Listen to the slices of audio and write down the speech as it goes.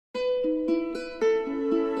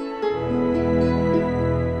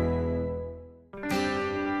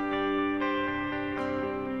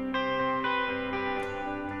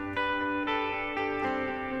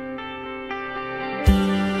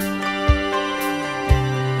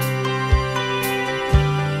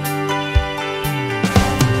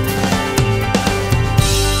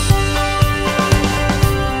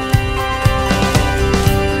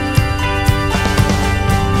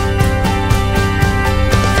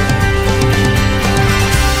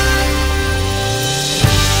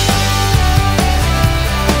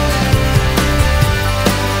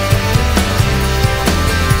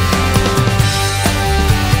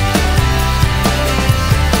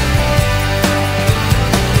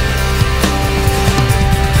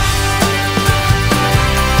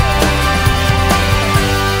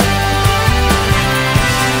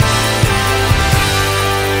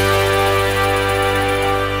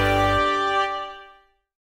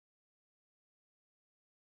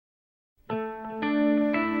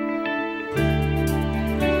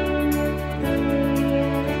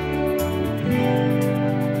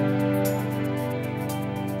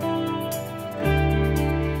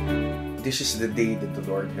this is the day that the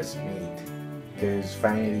Lord has made, because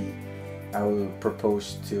finally I will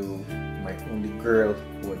propose to my only girl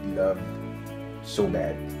who I love so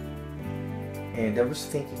bad. And I was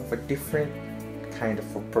thinking of a different kind of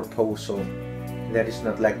a proposal that is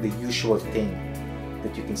not like the usual thing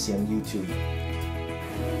that you can see on YouTube.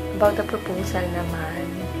 About the proposal naman,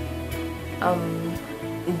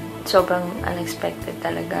 sobrang unexpected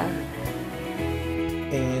talaga.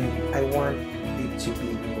 And I want it to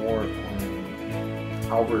be more on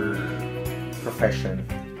our profession.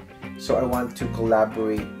 So I want to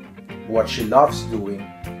collaborate what she loves doing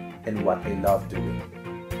and what I love doing.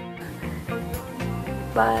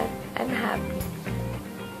 But I'm happy.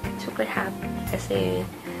 Super happy kasi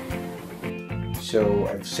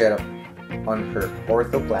so I've set up on her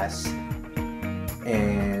ortho class,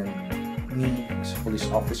 and me as a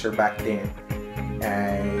police officer back then,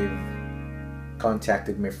 I've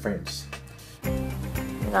contacted my friends.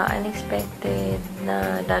 Unexpected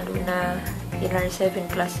na lalo na in our 7+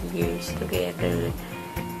 years together.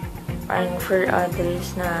 Parang for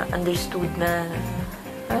others na understood na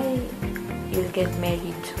ay, you'll get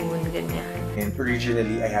married soon, ganyan. And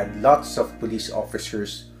originally, I had lots of police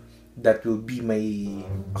officers that will be my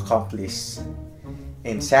accomplice.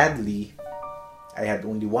 And sadly, I had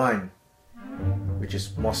only one, which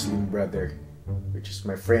is Muslim brother, which is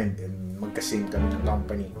my friend, and magkasame kami ng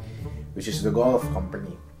company, which is the golf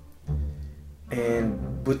company. And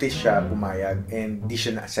buti siya pumayag, and di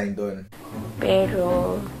siya na-assign doon.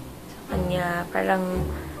 Pero sa kanya, parang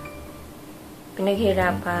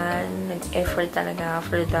pinaghirapan, nag-effort talaga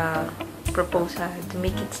for the proposal to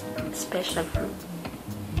make it special for me.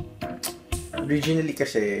 Originally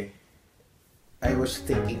kasi, I was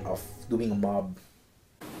thinking of doing a mob.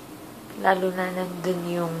 Lalo na nandun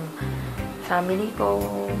yung family ko,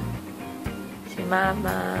 si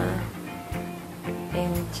mama,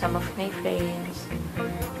 and some of my friends.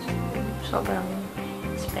 So, sobrang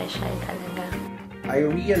special talaga. I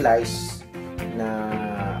realized na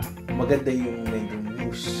maganda yung merong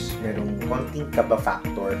news, merong konting kaba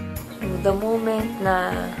factor. So, the moment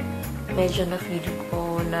na medyo na-feel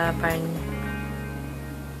ko na parang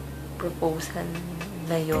proposal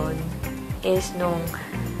na yon is nung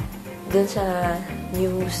dun sa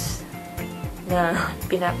news na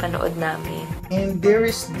pinapanood namin. And there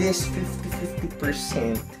is this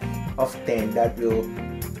 50-50% of 10 that will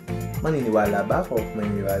maniniwala ba ako?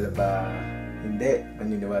 Maniniwala ba hindi?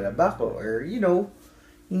 Maniniwala ba ako? Or, you know,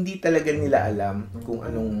 hindi talaga nila alam kung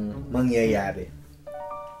anong mangyayari.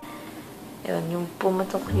 Yun, yung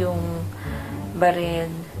pumatok yung baril,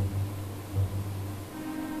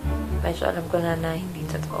 medyo alam ko na hindi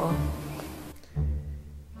totoo.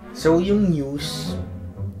 So, yung news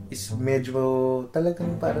is medyo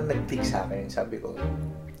talagang parang nag-click sa akin. Sabi ko,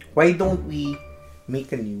 why don't we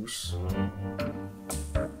make a news?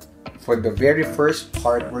 For the very first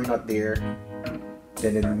part, we're not there.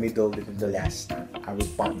 Then in the middle, then in the last, I will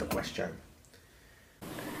pop the question.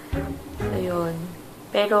 So, yun.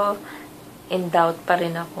 Pero, in doubt pa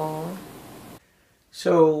rin ako.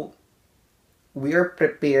 So, we are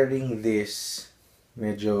preparing this.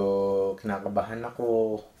 Medyo kinakabahan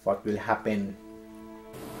ako. What will happen?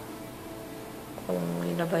 Kung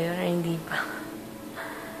yun na ba yun or hindi pa.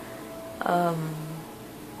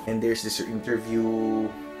 And there's this interview.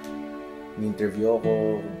 Ni-interview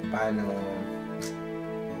ako kung paano,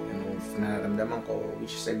 anong nararamdaman ko,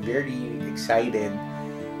 which is I'm very excited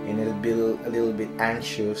and a little bit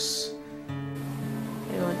anxious.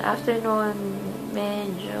 Yun. After nun,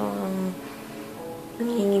 medyo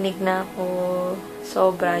nanginginig na ako.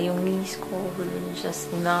 Sobra. Yung knees ko just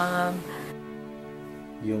numb.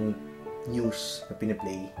 Yung news na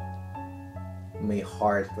pinaplay, my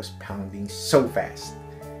heart was pounding so fast.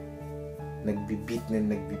 Nagbibit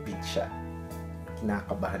siya.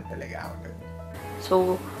 Kinakabahan talaga ako nun. So,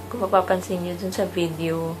 kung mapapansin nyo dun sa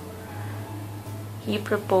video, he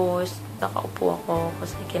proposed, nakaupo ako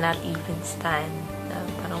kasi I cannot even stand.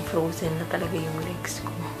 Parang frozen na talaga yung legs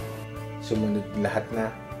ko. Sumunod lahat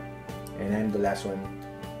na, and I'm the last one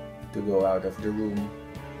to go out of the room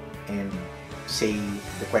and say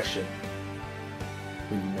the question,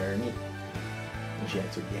 will you marry me? And she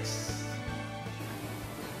answered yes.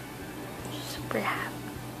 Super happy.